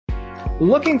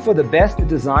Looking for the best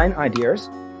design ideas?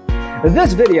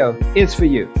 This video is for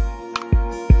you.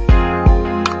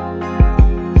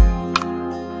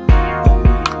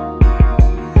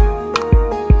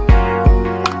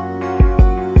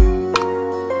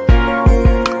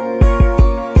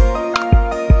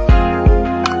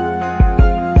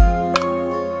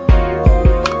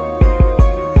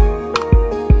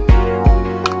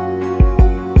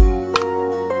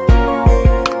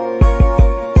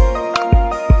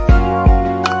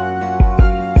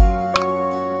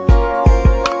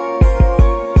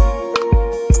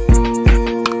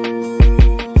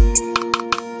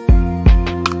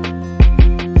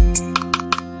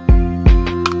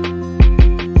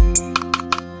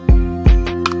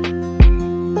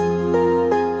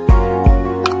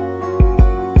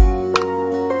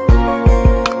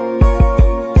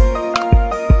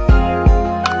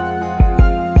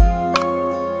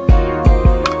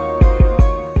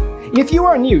 If you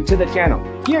are new to the channel,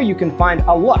 here you can find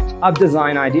a lot of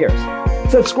design ideas.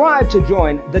 Subscribe to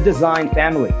join the design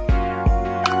family.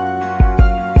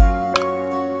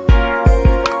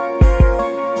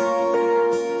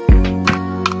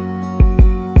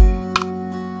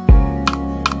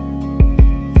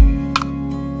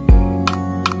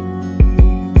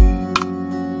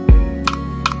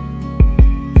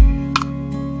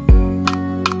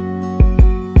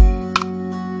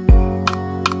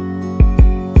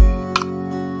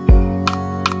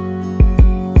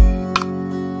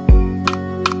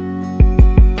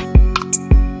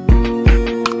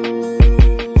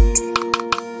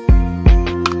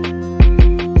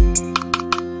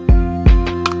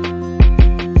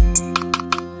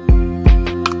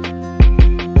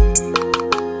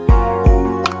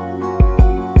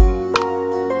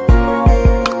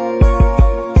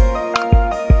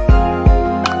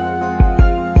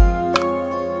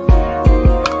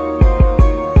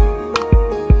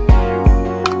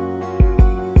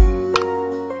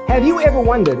 Have you ever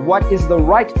wondered what is the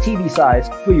right TV size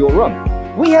for your room?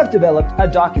 We have developed a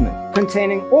document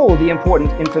containing all the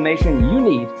important information you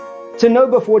need to know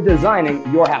before designing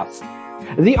your house.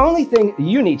 The only thing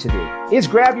you need to do is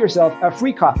grab yourself a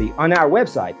free copy on our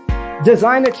website,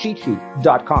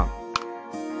 designercheatsheet.com.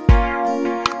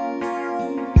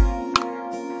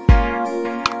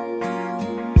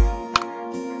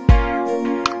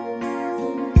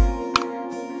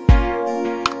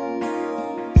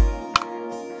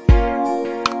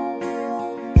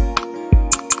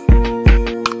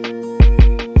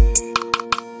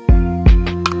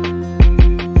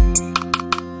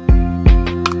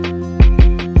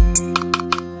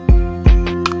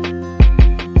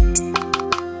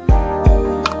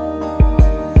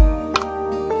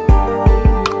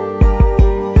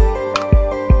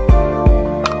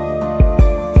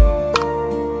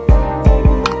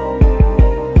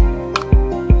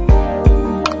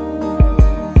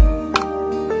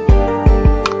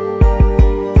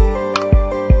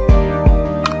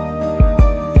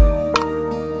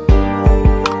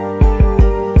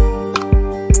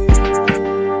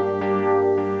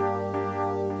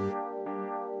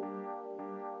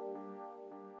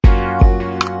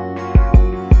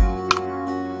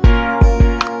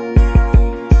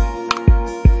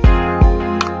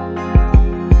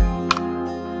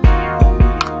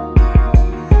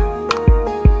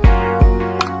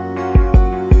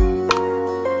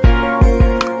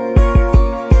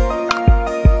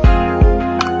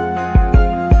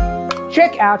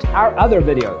 Check out our other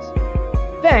videos.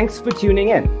 Thanks for tuning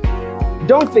in.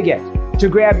 Don't forget to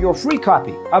grab your free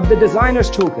copy of the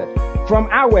Designer's Toolkit from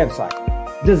our website,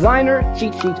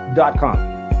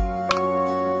 designercheatsheet.com.